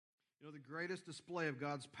The greatest display of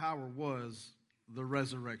God's power was the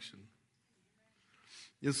resurrection.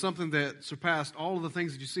 It's something that surpassed all of the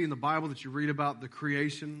things that you see in the Bible that you read about, the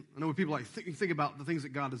creation. I know when people think about the things that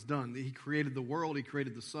God has done. He created the world, He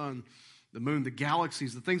created the sun, the moon, the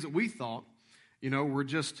galaxies, the things that we thought, were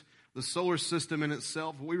just the solar system in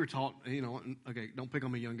itself. We were taught, okay, don't pick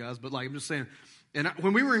on me, young guys, but I'm just saying, and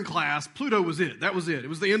when we were in class, Pluto was it. That was it. It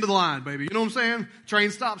was the end of the line, baby. You know what I'm saying?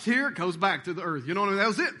 Train stops here, it goes back to the earth. You know what I mean? That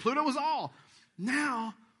was it. Pluto was all.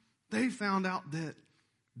 Now, they found out that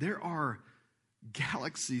there are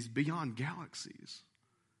galaxies beyond galaxies.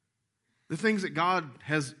 The things that God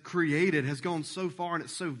has created has gone so far and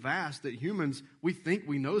it's so vast that humans, we think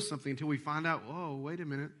we know something until we find out, whoa, wait a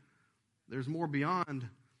minute. There's more beyond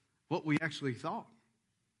what we actually thought.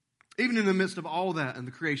 Even in the midst of all that and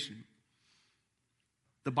the creation,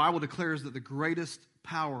 the Bible declares that the greatest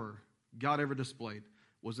power God ever displayed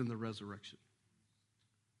was in the resurrection.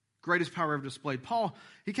 Greatest power ever displayed. Paul,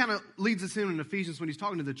 he kind of leads us in Ephesians when he's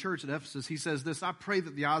talking to the church at Ephesus. He says this, I pray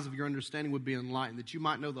that the eyes of your understanding would be enlightened, that you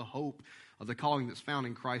might know the hope of the calling that's found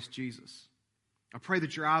in Christ Jesus. I pray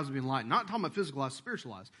that your eyes would be enlightened. Not talking about physical eyes,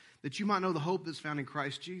 spiritual eyes. That you might know the hope that's found in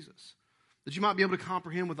Christ Jesus. That you might be able to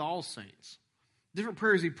comprehend with all saints. Different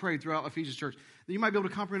prayers he prayed throughout Ephesians church. That you might be able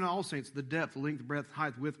to comprehend all saints, the depth, the length, the breadth, the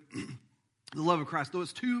height, the width, the love of Christ. Though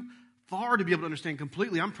it's too far to be able to understand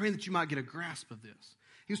completely, I'm praying that you might get a grasp of this.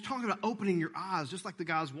 He was talking about opening your eyes, just like the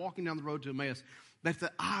guys walking down the road to Emmaus, that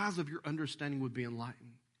the eyes of your understanding would be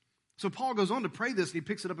enlightened. So Paul goes on to pray this, and he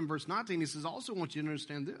picks it up in verse 19. He says, I also want you to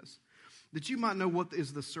understand this, that you might know what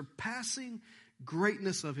is the surpassing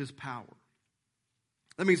greatness of his power.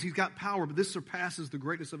 That means he's got power, but this surpasses the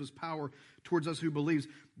greatness of his power towards us who believes.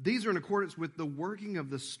 These are in accordance with the working of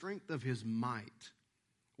the strength of his might.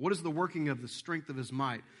 What is the working of the strength of his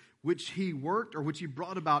might? Which he worked or which he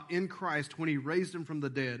brought about in Christ when he raised him from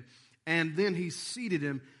the dead. And then he seated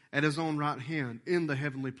him at his own right hand in the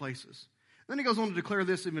heavenly places. Then he goes on to declare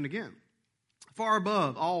this even again. Far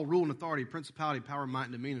above all rule and authority, principality, power, might,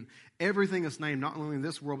 and dominion. Everything is named, not only in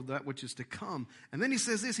this world, but that which is to come. And then he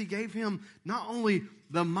says this, he gave him not only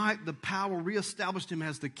the might, the power, reestablished him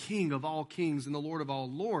as the King of all kings and the Lord of all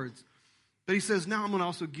lords. But he says, now I'm going to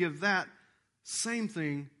also give that same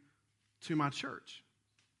thing to my church.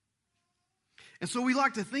 And so we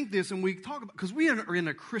like to think this, and we talk about, because we are in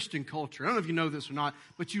a Christian culture. I don't know if you know this or not,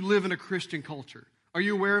 but you live in a Christian culture. Are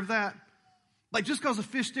you aware of that? Like, just because a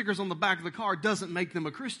fish sticker's on the back of the car doesn't make them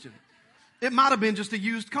a Christian. It might have been just a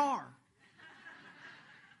used car.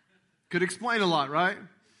 Could explain a lot, right?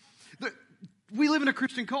 We live in a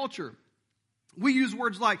Christian culture. We use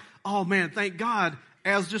words like, oh man, thank God,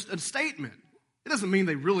 as just a statement. It doesn't mean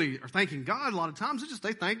they really are thanking God a lot of times. It's just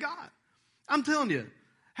they thank God. I'm telling you,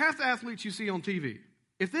 half the athletes you see on TV,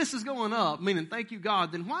 if this is going up, meaning thank you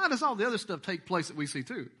God, then why does all the other stuff take place that we see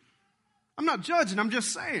too? I'm not judging, I'm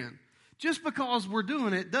just saying. Just because we're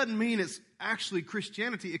doing it doesn't mean it's actually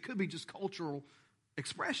Christianity. It could be just cultural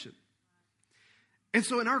expression. And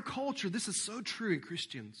so in our culture, this is so true in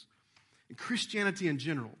Christians, in Christianity in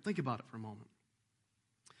general. Think about it for a moment.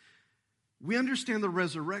 We understand the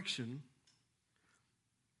resurrection,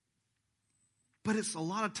 but it's a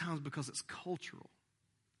lot of times because it's cultural.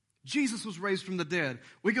 Jesus was raised from the dead.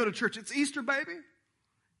 We go to church. It's Easter, baby.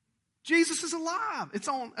 Jesus is alive. It's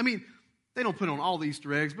on, they don't put on all the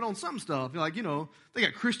Easter eggs, but on some stuff, like, they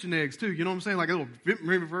got Christian eggs too. You know what I'm saying? Like little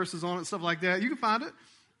river verses on it, stuff like that. You can find it.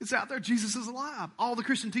 It's out there. Jesus is alive. All the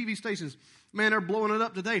Christian TV stations, man, they're blowing it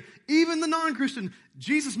up today. Even the non-Christian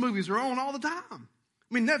Jesus movies are on all the time.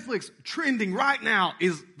 Netflix trending right now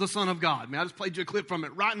is the Son of God. I just played you a clip from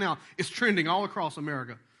it right now. It's trending all across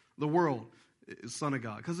America. The world is Son of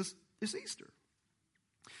God because it's Easter.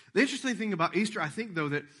 The interesting thing about Easter, I think, though,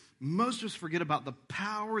 that most of us forget about the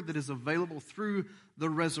power that is available through the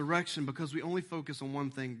resurrection because we only focus on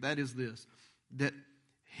one thing. That is this, that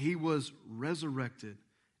he was resurrected.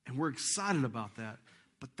 And we're excited about that.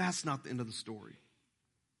 But that's not the end of the story.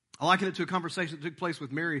 I liken it to a conversation that took place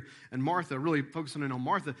with Mary and Martha, really focusing in on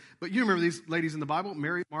Martha. But you remember these ladies in the Bible,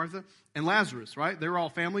 Mary, Martha, and Lazarus, right? They were all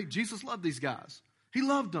family. Jesus loved these guys. He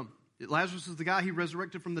loved them. Lazarus is the guy he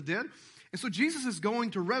resurrected from the dead. And so Jesus is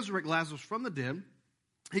going to resurrect Lazarus from the dead.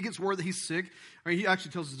 He gets word that he's sick. Or he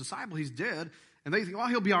actually tells his disciple he's dead. And they think, oh,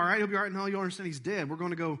 he'll be all right. He'll be all right. No, you understand he's dead. We're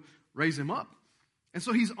going to go raise him up. And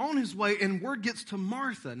so he's on his way, and word gets to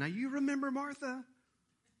Martha. Now, you remember Martha?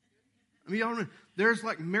 Y'all remember? There's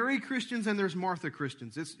like Mary Christians and there's Martha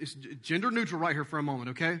Christians. It's gender neutral right here for a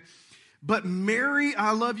moment, okay? But Mary,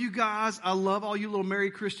 I love you guys. I love all you little Mary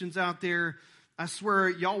Christians out there. I swear,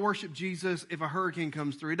 y'all worship Jesus if a hurricane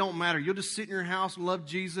comes through. It don't matter. You'll just sit in your house and love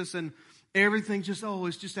Jesus, and Everything just,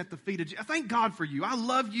 it's just at the feet of Jesus. Thank God for you. I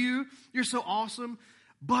love you. You're so awesome.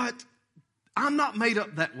 But I'm not made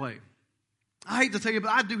up that way. I hate to tell you,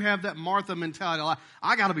 but I do have that Martha mentality. Like,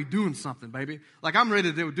 I got to be doing something, baby. Like, I'm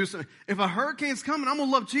ready to do something. If a hurricane's coming, I'm going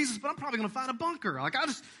to love Jesus, but I'm probably going to find a bunker. Like,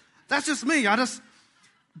 that's just me.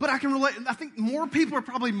 But I can relate. I think more people are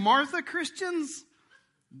probably Martha Christians.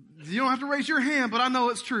 You don't have to raise your hand, but I know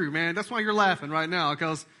it's true, man. That's why you're laughing right now,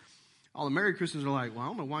 because all the married Christians are like, well, I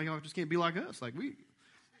don't know why y'all just can't be like us. And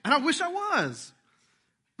I wish I was.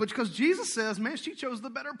 But because Jesus says, man, she chose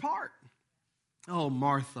the better part. Oh,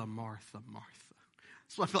 Martha, Martha, Martha.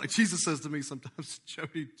 That's what I feel like Jesus says to me sometimes.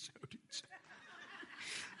 Jody.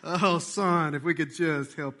 Oh, son, if we could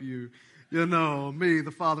just help you. You know, me, the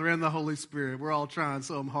Father, and the Holy Spirit, we're all trying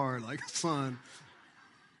so hard, like, son.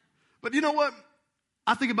 But you know what?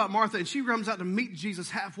 I think about Martha, and she runs out to meet Jesus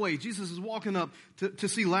halfway. Jesus is walking up to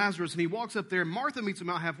see Lazarus, and he walks up there, and Martha meets him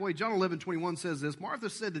out halfway. John 11:21 says this. Martha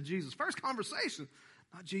said to Jesus, first conversation,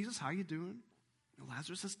 not Jesus, how you doing?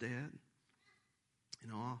 Lazarus is dead.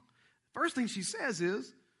 First thing she says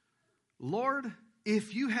is, Lord,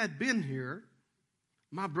 if you had been here,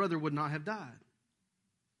 my brother would not have died.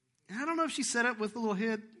 And I don't know if she said it with a little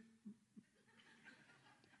head.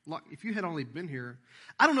 Like, if you had only been here.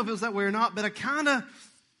 I don't know if it was that way or not, but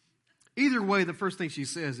either way, the first thing she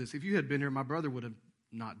says is, if you had been here, my brother would have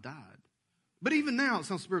not died. But even now, it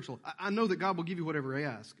sounds spiritual. I know that God will give you whatever you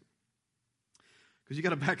ask. Because you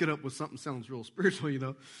got to back it up with something that sounds real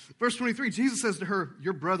spiritual, Verse 23, Jesus says to her,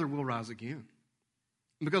 your brother will rise again.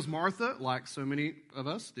 And because Martha, like so many of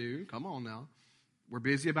us do, come on now, we're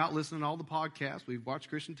busy about listening to all the podcasts. We've watched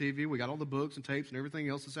Christian TV. We got all the books and tapes and everything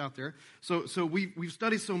else that's out there. So we've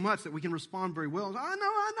studied so much that we can respond very well. I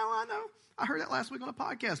know. I heard that last week on a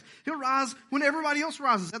podcast. He'll rise when everybody else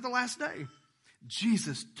rises at the last day.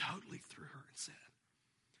 Jesus totally threw her and said,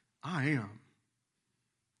 I am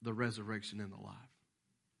the resurrection and the life.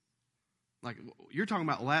 Like, you're talking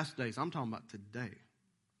about last days. I'm talking about today.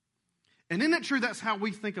 And isn't it true that's how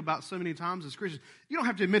we think about so many times as Christians? You don't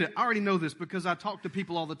have to admit it. I already know this because I talk to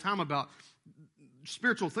people all the time about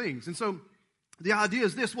spiritual things. And so the idea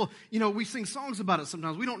is this. Well, we sing songs about it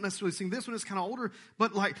sometimes. We don't necessarily sing this one. It's kind of older.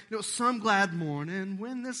 But some glad morning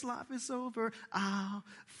when this life is over, I'll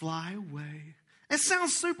fly away. It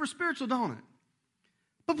sounds super spiritual, don't it?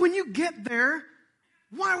 But when you get there,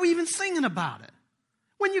 why are we even singing about it?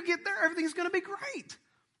 When you get there, everything's going to be great.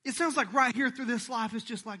 It sounds like right here through this life, it's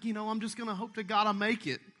just like, I'm just going to hope to God I make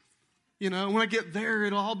it. When I get there,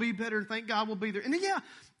 it'll all be better, and thank God we'll be there. And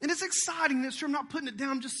and it's exciting. That's true. I'm not putting it down.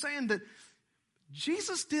 I'm just saying that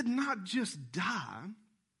Jesus did not just die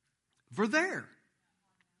for there.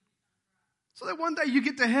 So that one day you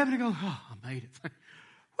get to heaven and go, oh, I made it.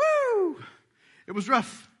 Woo! It was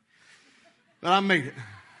rough, but I made it.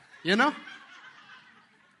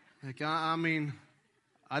 Like,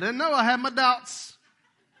 I didn't know I had my doubts,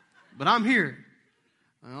 but I'm here.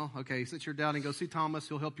 Well, okay, since you're doubting, go see Thomas.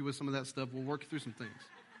 He'll help you with some of that stuff. We'll work through some things.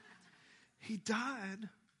 He died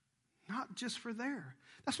not just for there.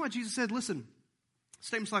 That's why Jesus said, listen,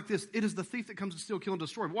 statements like this, it is the thief that comes to steal, kill, and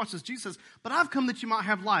destroy. But watch this. Jesus says, but I've come that you might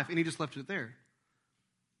have life. And he just left it there.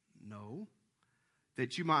 No,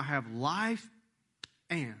 that you might have life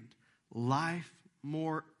and life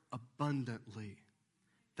more abundantly.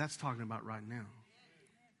 That's talking about right now.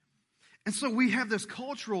 And so we have this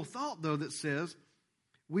cultural thought, though, that says,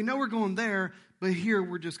 we know we're going there, but here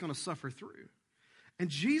we're just going to suffer through. And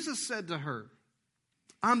Jesus said to her,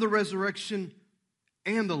 I'm the resurrection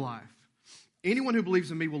and the life. Anyone who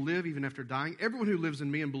believes in me will live even after dying. Everyone who lives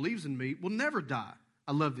in me and believes in me will never die.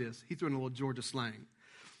 I love this. He threw in a little Georgia slang.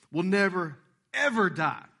 Will never, ever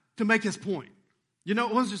die, to make his point. It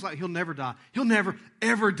wasn't just like he'll never die. He'll never,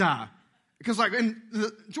 ever die. Because in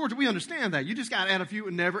Georgia, we understand that. You just got to add a few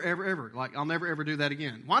and never, ever, ever. Like, I'll never, ever do that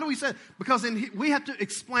again. Why do we say that? Because we have to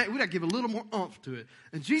explain, we got to give a little more oomph to it.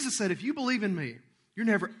 And Jesus said, if you believe in me, you're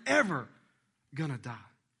never, ever going to die.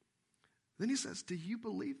 Then he says, do you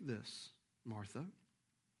believe this, Martha?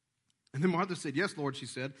 And then Martha said, yes, Lord, she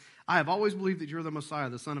said. I have always believed that you're the Messiah,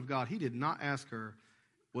 the Son of God. He did not ask her,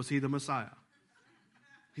 was he the Messiah?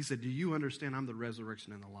 He said, do you understand I'm the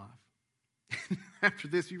resurrection and the life? After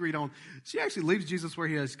this, you read on. She actually leaves Jesus where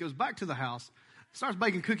he is. She goes back to the house, starts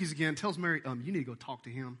baking cookies again, tells Mary, you need to go talk to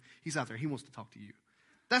him. He's out there. He wants to talk to you.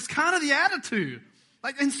 That's kind of the attitude.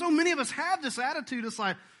 And so many of us have this attitude. It's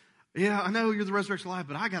like, yeah, I know you're the resurrection life,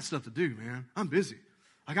 but I got stuff to do, man. I'm busy.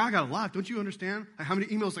 I got a life. Don't you understand? How many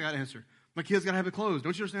emails I got to answer? My kids got to have it closed.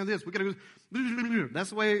 Don't you understand this? We got to go. That's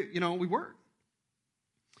the way, we work.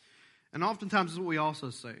 And oftentimes is what we also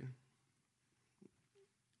say.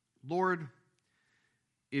 Lord,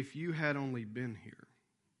 if you had only been here,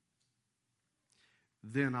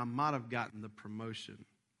 then I might have gotten the promotion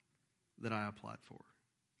that I applied for.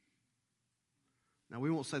 Now, we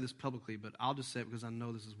won't say this publicly, but I'll just say it because I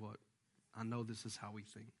know this is how we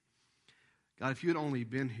think. God, if you had only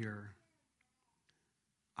been here,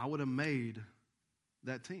 I would have made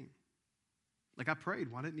that team. Like I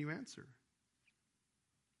prayed, why didn't you answer?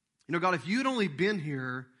 You know, God, if you had only been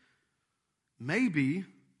here, maybe,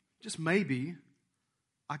 just maybe,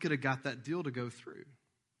 I could have got that deal to go through.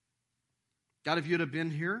 God, if you'd have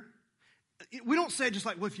been here, we don't say it just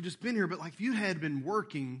like, well, if you'd just been here, but like if you had been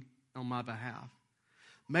working on my behalf,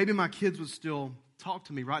 maybe my kids would still talk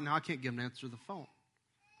to me. Right now, I can't give them an answer to the phone.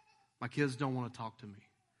 My kids don't want to talk to me.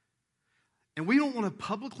 And we don't want to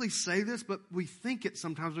publicly say this, but we think it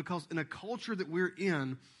sometimes because in a culture that we're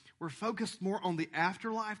in, we're focused more on the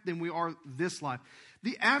afterlife than we are this life.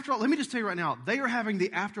 The afterlife, let me just tell you right now, they are having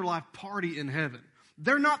the afterlife party in heaven.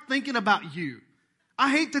 They're not thinking about you. I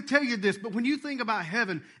hate to tell you this, but when you think about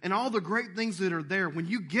heaven and all the great things that are there, when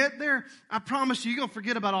you get there, I promise you're going to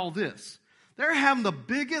forget about all this. They're having the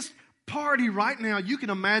biggest party right now you can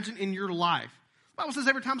imagine in your life. The Bible says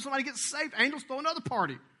every time somebody gets saved, angels throw another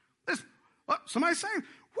party. Somebody saved.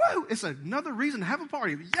 Woo! It's another reason to have a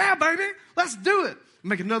party. Yeah, baby, let's do it.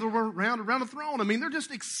 Make another round around the throne. I mean, they're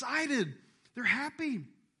just excited. They're happy.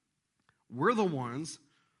 We're the ones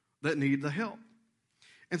that need the help.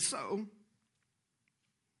 And so,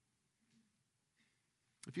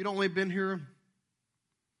 if you'd only been here,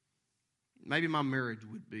 maybe my marriage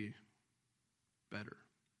would be better.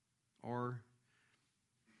 Or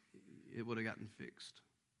it would have gotten fixed.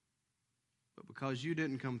 But because you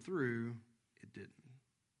didn't come through, it didn't.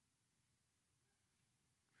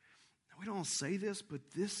 Now, we don't say this, but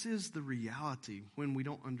this is the reality when we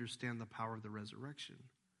don't understand the power of the resurrection.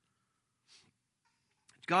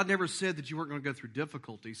 God never said that you weren't going to go through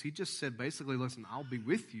difficulties. He just said basically, listen, I'll be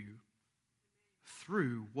with you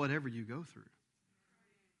through whatever you go through.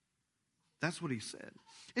 That's what he said.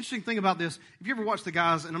 Interesting thing about this, if you ever watch the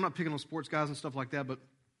guys, and I'm not picking on sports guys and stuff like that, but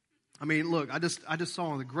I mean, look, I just saw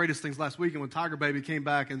one of the greatest things last weekend when Tiger Baby came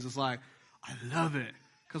back and just like, I love it.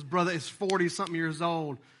 Because brother is 40-something years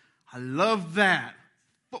old. I love that.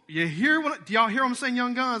 But do y'all hear what I'm saying,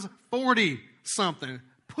 young guns? 40-something.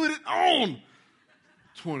 Put it on.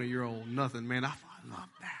 20-year-old, nothing, man. I love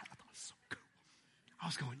that. I thought it was so cool. I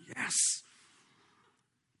was going, yes.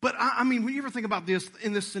 But I mean, when you ever think about this,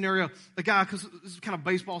 in this scenario, the guy, because this is kind of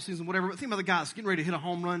baseball season, whatever, but think about the guy that's getting ready to hit a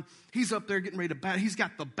home run. He's up there getting ready to bat. He's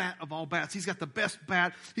got the bat of all bats. He's got the best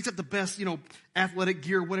bat. He's got the best, athletic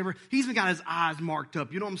gear, whatever. He's even got his eyes marked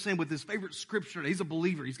up, you know what I'm saying, with his favorite scripture. He's a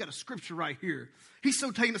believer. He's got a scripture right here. He's so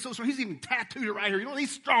taking it so strong. He's even tattooed it right here. You know,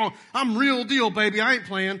 he's strong. I'm real deal, baby. I ain't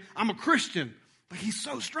playing. I'm a Christian. But he's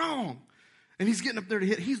so strong. And he's getting up there to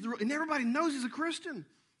hit. And everybody knows he's a Christian.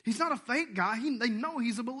 He's not a fake guy. They know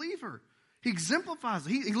he's a believer. He exemplifies it.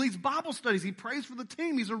 He leads Bible studies. He prays for the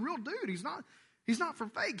team. He's a real dude. He's not for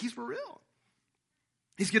fake. He's for real.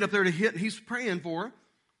 He's getting up there to hit, and he's praying for,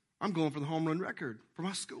 I'm going for the home run record for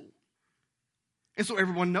my school. And so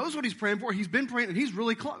everyone knows what he's praying for. He's been praying, and he's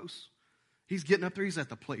really close. He's getting up there. He's at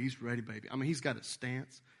the plate. He's ready, baby. I mean, he's got his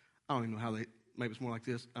stance. I don't even know how maybe it's more like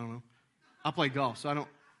this. I don't know. I play golf, so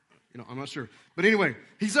I'm not sure. But anyway,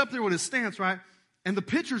 he's up there with his stance, right? And the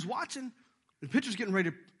pitcher's watching. The pitcher's getting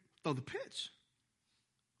ready to throw the pitch.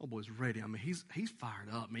 Oh, boy's ready. I mean, he's fired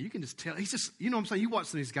up, man. You can just tell. He's just, you know what I'm saying? You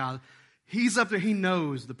watch these guys. He's up there. He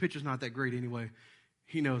knows the pitcher's not that great anyway.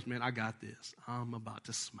 He knows, man, I got this. I'm about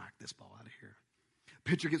to smack this ball out of here.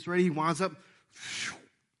 Pitcher gets ready. He winds up.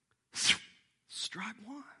 Strike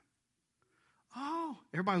one. Oh,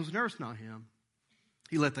 everybody was nervous, not him.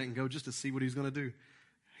 He let that go just to see what he's going to do.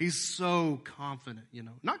 He's so confident,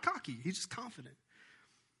 Not cocky. He's just confident.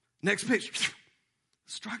 Next pitch.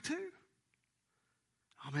 Strike two.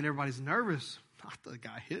 Oh, man, everybody's nervous. Not the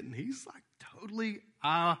guy hitting. He's like totally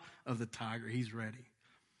eye of the tiger. He's ready.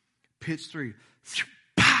 Pitch three.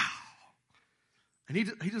 Pow! And he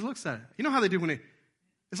just looks at it. You know how they do when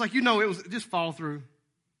it's like, it was just fall through.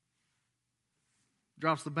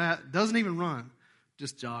 Drops the bat. Doesn't even run.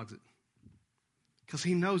 Just jogs it. Because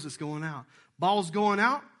he knows it's going out. Ball's going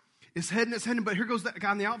out. It's heading, but here goes that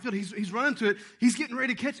guy in the outfield. He's running to it. He's getting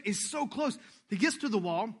ready to catch it. He's so close. He gets to the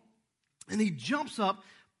wall, and he jumps up.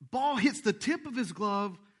 Ball hits the tip of his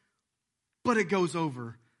glove, but it goes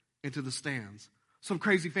over into the stands. Some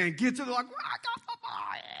crazy fan gets it, they're like, I got the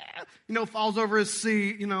ball, yeah. Falls over his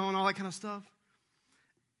seat, and all that kind of stuff.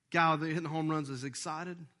 Guy that hitting home runs is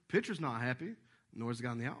excited. Pitcher's not happy, nor is the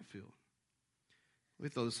guy in the outfield. Let me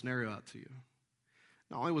throw the scenario out to you.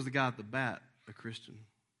 Not only was the guy at the bat a Christian,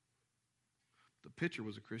 the pitcher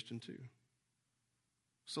was a Christian too.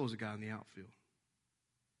 So was the guy in the outfield.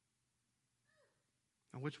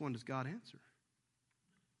 Now, which one does God answer?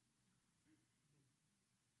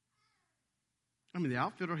 I mean, the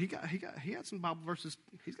outfielder, he had some Bible verses.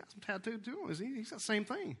 He's got some tattooed too. He's got the same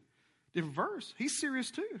thing. Different verse. He's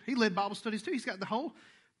serious too. He led Bible studies too. He's got the whole,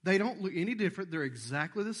 they don't look any different. They're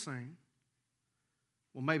exactly the same.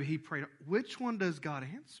 Well, maybe he prayed. Which one does God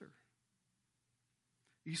answer?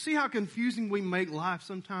 You see how confusing we make life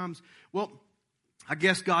sometimes? Well, I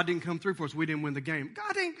guess God didn't come through for us. We didn't win the game.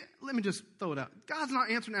 God ain't, let me just throw it out. God's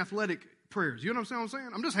not answering athletic prayers. You know what I'm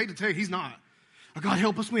saying? I'm just hate to tell you, he's not. Oh, God,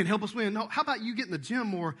 help us win, help us win. No, how about you get in the gym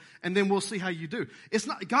more, and then we'll see how you do. It's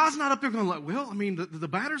not, God's not up there going like, well, I mean, the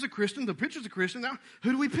batter's a Christian, the pitcher's a Christian. Now,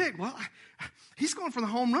 who do we pick? Well, he's going for the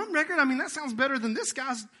home run record. I mean, that sounds better than this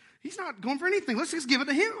guy's. He's not going for anything. Let's just give it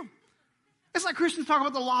to him. It's like Christians talk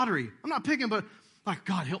about the lottery. I'm not picking, but like,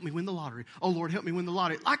 God, help me win the lottery. Oh, Lord, help me win the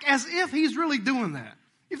lottery. Like as if he's really doing that.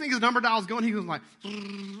 You think his number dial's going, he goes like,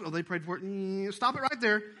 oh, they prayed for it. Stop it right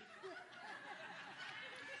there.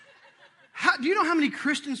 Do you know how many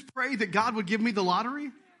Christians pray that God would give me the lottery?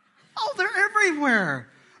 Oh, they're everywhere.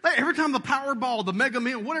 Every time the Powerball, the Mega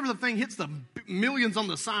Million, whatever the thing hits the millions on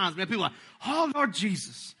the signs, man, people are like, oh, Lord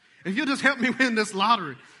Jesus, if you'll just help me win this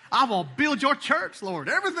lottery, I will build your church, Lord.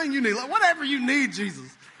 Everything you need, like, whatever you need, Jesus.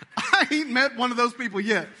 I ain't met one of those people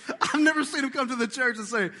yet. I've never seen him come to the church and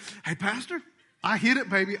say, hey, Pastor, I hit it,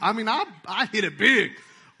 baby. I mean, I hit it big.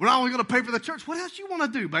 We're not only going to pay for the church. What else you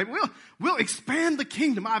want to do, baby? We'll expand the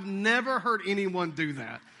kingdom. I've never heard anyone do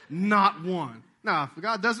that. Not one. Now, if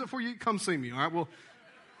God does it for you, come see me, all right?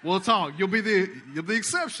 We'll talk. You'll be the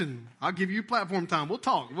exception. I'll give you platform time. We'll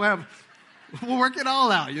talk. We'll work it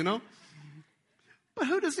all out, you know? But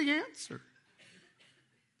who does he answer?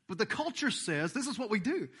 But the culture says, this is what we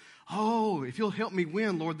do. Oh, if you'll help me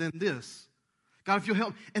win, Lord, then this. God, if you'll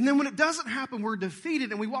help. And then when it doesn't happen, we're defeated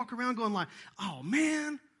and we walk around going like, oh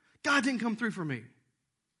man, God didn't come through for me.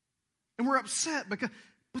 And we're upset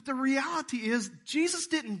but the reality is Jesus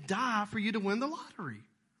didn't die for you to win the lottery.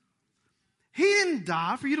 He didn't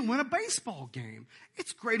die for you to win a baseball game.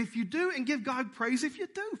 It's great if you do and give God praise if you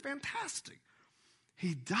do. Fantastic.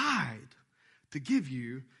 He died to give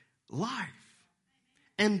you life.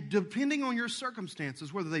 And depending on your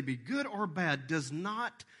circumstances, whether they be good or bad, does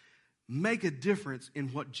not make a difference in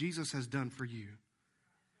what Jesus has done for you.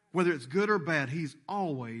 Whether it's good or bad, he's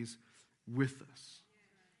always with us.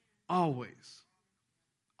 Always.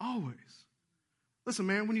 Always. Listen,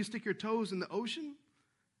 man, when you stick your toes in the ocean,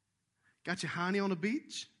 got your hiney on the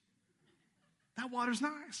beach, that water's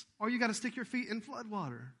nice. Or you got to stick your feet in flood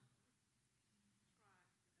water.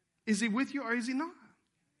 Is he with you or is he not?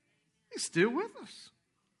 He's still with us.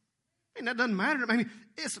 I mean, that doesn't matter. I mean,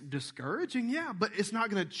 it's discouraging, yeah, but it's not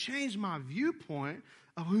going to change my viewpoint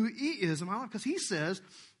of who he is in my life. Because he says,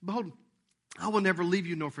 behold, I will never leave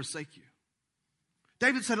you nor forsake you.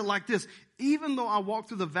 David said it like this, even though I walk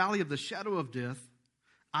through the valley of the shadow of death,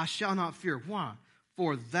 I shall not fear. Why?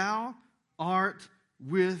 For thou art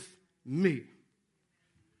with me.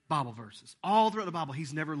 Bible verses. All throughout the Bible,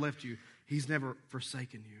 he's never left you. He's never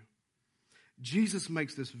forsaken you. Jesus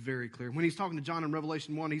makes this very clear. When he's talking to John in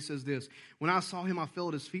Revelation 1, he says this, when I saw him, I fell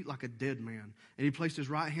at his feet like a dead man. And he placed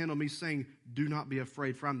his right hand on me, saying, do not be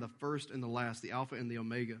afraid, for I am the first and the last, the Alpha and the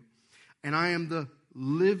Omega. And I am the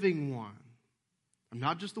living one. I'm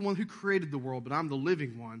not just the one who created the world, but I'm the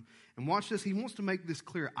living one. And watch this, he wants to make this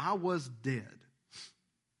clear. I was dead.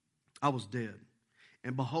 I was dead.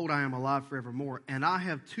 And behold, I am alive forevermore. And I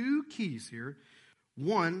have two keys here.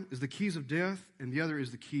 One is the keys of death, and the other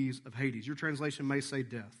is the keys of Hades. Your translation may say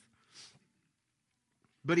death.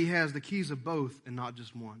 But he has the keys of both and not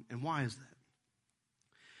just one. And why is that?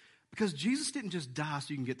 Because Jesus didn't just die so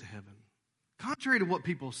you can get to heaven. Contrary to what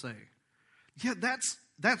people say. Yeah,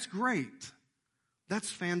 that's great. That's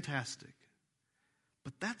fantastic.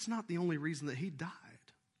 But that's not the only reason that he died.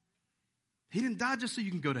 He didn't die just so you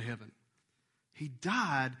can go to heaven. He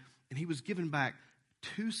died and he was given back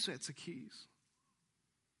two sets of keys.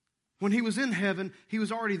 When he was in heaven, he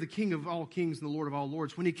was already the King of all kings and the Lord of all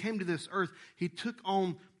lords. When he came to this earth, he took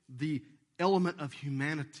on the element of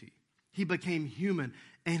humanity. He became human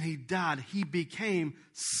and he died. He became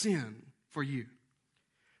sin for you.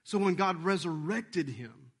 So when God resurrected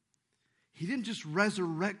him, he didn't just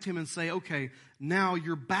resurrect him and say, okay, now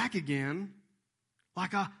you're back again,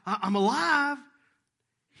 like I'm alive.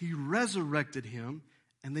 He resurrected him,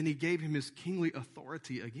 and then he gave him his kingly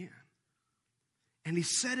authority again. And he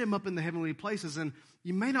set him up in the heavenly places. And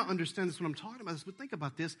you may not understand this when I'm talking about this, but think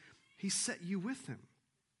about this. He set you with him.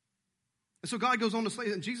 And so God goes on to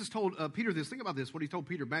say, and Jesus told Peter this. Think about this, what he told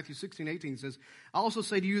Peter. Matthew 16:18 says, I also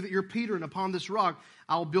say to you that you're Peter, and upon this rock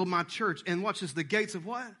I will build my church. And watch this, the gates of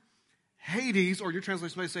what? Hades, or your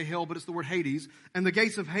translation may say hell, but it's the word Hades. And the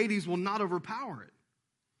gates of Hades will not overpower it.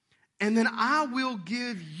 And then I will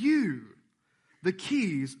give you the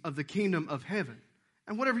keys of the kingdom of heaven.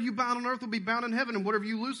 And whatever you bind on earth will be bound in heaven, and whatever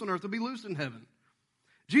you loose on earth will be loosed in heaven.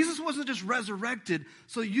 Jesus wasn't just resurrected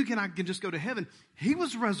so you and I can just go to heaven. He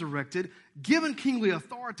was resurrected, given kingly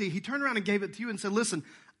authority. He turned around and gave it to you and said, listen,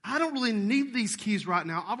 I don't really need these keys right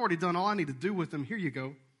now. I've already done all I need to do with them. Here you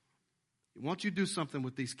go. I want you to do something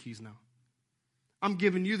with these keys now. I'm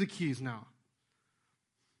giving you the keys now.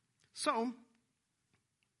 So,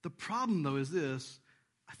 the problem, though, is this.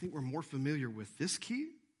 I think we're more familiar with this key.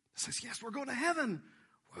 It says, yes, we're going to heaven.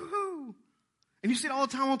 Woohoo! And you see it all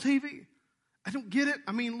the time on TV. I don't get it.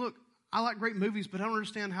 I mean, look, I like great movies, but I don't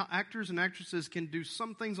understand how actors and actresses can do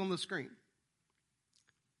some things on the screen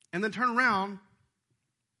and then turn around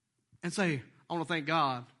and say, I want to thank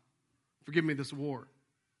God for giving me this award.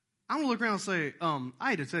 I want to look around and say, I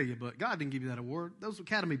hate to tell you, but God didn't give you that award. Those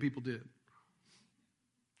Academy people did.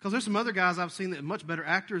 Because there's some other guys I've seen that are much better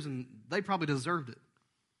actors, and they probably deserved it.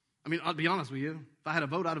 I mean, I'll be honest with you. If I had a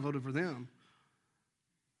vote, I'd have voted for them.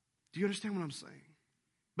 Do you understand what I'm saying?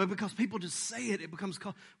 But because people just say it, it becomes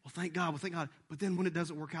called, well, thank God, well, thank God. But then when it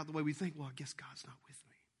doesn't work out the way we think, well, I guess God's not with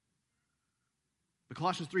me. But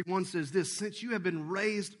Colossians 3:1 says this, since you have been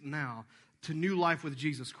raised now to new life with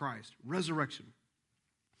Jesus Christ, resurrection,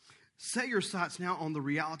 set your sights now on the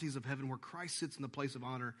realities of heaven where Christ sits in the place of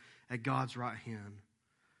honor at God's right hand.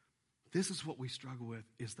 This is what we struggle with,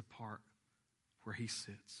 is the part where he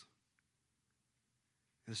sits.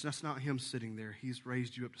 And it's just not him sitting there. He's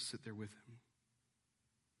raised you up to sit there with him.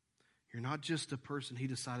 You're not just a person he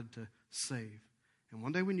decided to save. And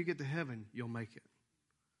one day when you get to heaven, you'll make it.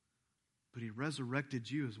 But he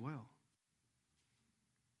resurrected you as well.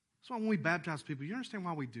 That's why when we baptize people, you understand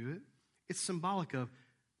why we do it? It's symbolic of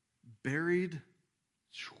buried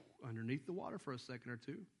underneath the water for a second or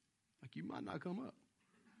two. Like you might not come up.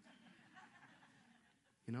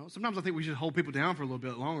 You know, sometimes I think we should hold people down for a little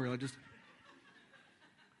bit longer. Like just,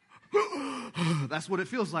 that's what it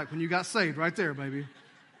feels like when you got saved right there, baby.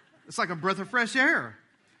 It's like a breath of fresh air.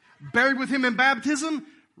 Buried with him in baptism,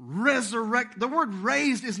 resurrect. The word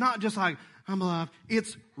raised is not just like, I'm alive.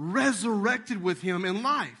 It's resurrected with him in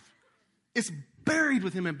life. It's buried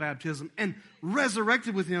with him in baptism and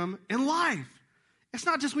resurrected with him in life. It's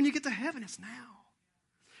not just when you get to heaven, it's now.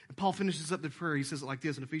 And Paul finishes up the prayer. He says it like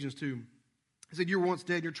this in Ephesians 2. He said, you were once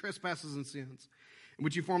dead in your trespasses and sins, in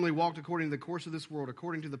which you formerly walked according to the course of this world,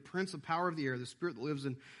 according to the prince of power of the air, the spirit that lives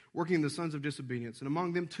in working in the sons of disobedience. And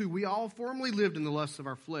among them too, we all formerly lived in the lusts of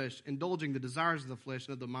our flesh, indulging the desires of the flesh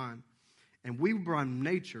and of the mind. And we by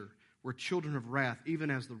nature were children of wrath, even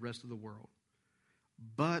as the rest of the world.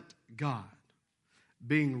 But God,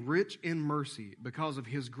 being rich in mercy because of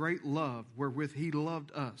his great love wherewith he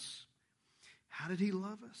loved us. How did he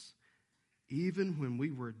love us? Even when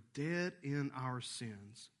we were dead in our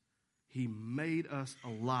sins, he made us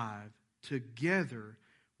alive together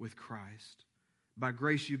with Christ. By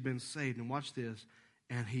grace you've been saved. And watch this.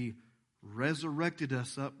 And he resurrected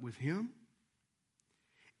us up with him.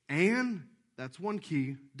 And, that's one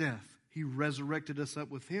key, death. He resurrected us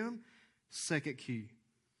up with him. Second key.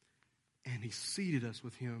 And he seated us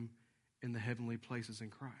with him in the heavenly places in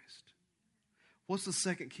Christ. What's the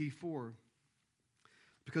second key for?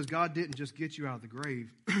 Because God didn't just get you out of the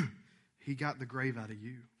grave. He got the grave out of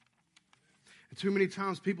you. And too many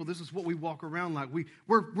times, people, this is what we walk around like.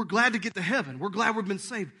 We're glad to get to heaven. We're glad we've been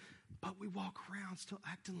saved. But we walk around still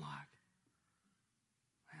acting like,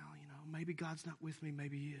 well, you know, maybe God's not with me.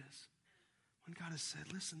 Maybe he is. When God has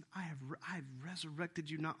said, listen, I have resurrected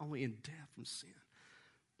you not only in death from sin,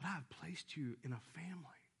 but I have placed you in a family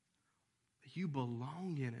that you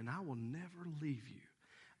belong in, and I will never leave you.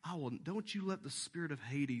 Don't you let the spirit of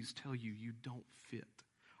Hades tell you you don't fit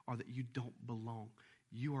or that you don't belong.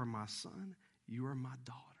 You are my son. You are my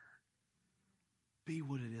daughter. Be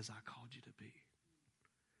what it is I called you to be.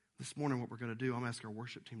 This morning what we're going to do, I'm going to ask our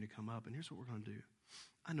worship team to come up, and here's what we're going to do.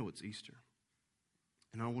 I know it's Easter,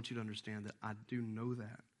 and I want you to understand that I do know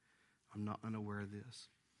that. I'm not unaware of this.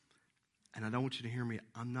 And I don't want you to hear me.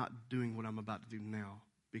 I'm not doing what I'm about to do now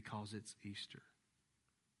because it's Easter.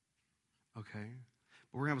 Okay?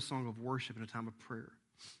 But we're going to have a song of worship and a time of prayer.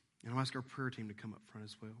 And I'll ask our prayer team to come up front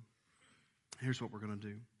as well. Here's what we're going to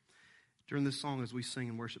do. During this song, as we sing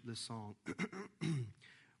and worship this song,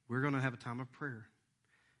 we're going to have a time of prayer.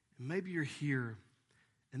 And maybe you're here,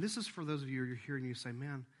 and this is for those of you who are here and you say,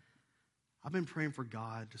 man, I've been praying for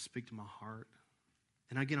God to speak to my heart.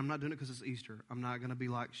 And again, I'm not doing it because it's Easter. I'm not going to be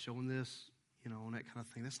like showing this, and that kind of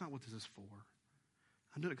thing. That's not what this is for.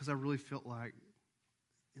 I'm doing it because I really felt like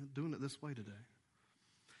doing it this way today.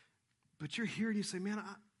 But you're here and you say, man,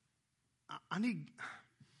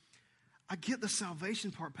 I get the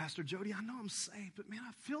salvation part, Pastor Jody. I know I'm saved, but man,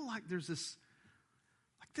 I feel like there's this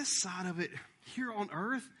side of it here on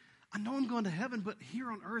earth. I know I'm going to heaven, but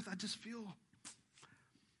here on earth, I just feel,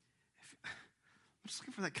 I'm just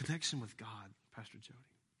looking for that connection with God, Pastor Jody.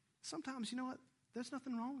 Sometimes, you know what? There's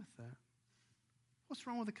nothing wrong with that. What's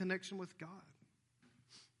wrong with a connection with God?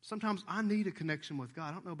 Sometimes I need a connection with God.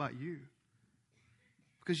 I don't know about you.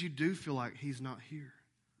 Because you do feel like He's not here.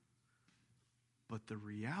 But the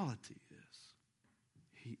reality is,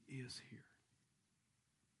 He is here.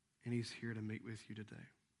 And He's here to meet with you today.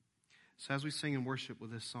 So as we sing and worship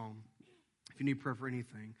with this song, if you need prayer for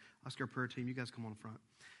anything, ask our prayer team. You guys come on front.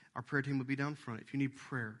 Our prayer team will be down front if you need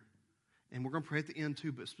prayer. And we're going to pray at the end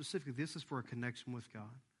too, but specifically, this is for a connection with God.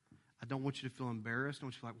 I don't want you to feel embarrassed. I don't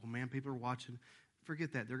want you to feel like, well, man, people are watching.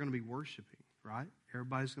 Forget that. They're going to be worshiping, right?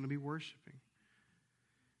 Everybody's going to be worshiping.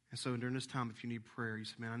 And so during this time, if you need prayer, you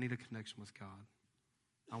say, man, I need a connection with God.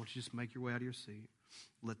 I want you to just make your way out of your seat.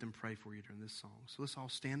 Let them pray for you during this song. So let's all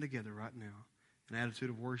stand together right now in an attitude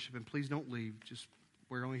of worship. And please don't leave.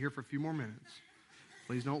 We're only here for a few more minutes.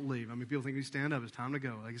 Please don't leave. I mean, people think we stand up. It's time to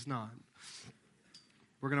go. Like, it's not.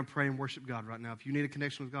 We're going to pray and worship God right now. If you need a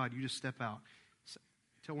connection with God, you just step out.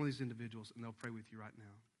 Tell one of these individuals, and they'll pray with you right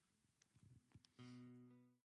now.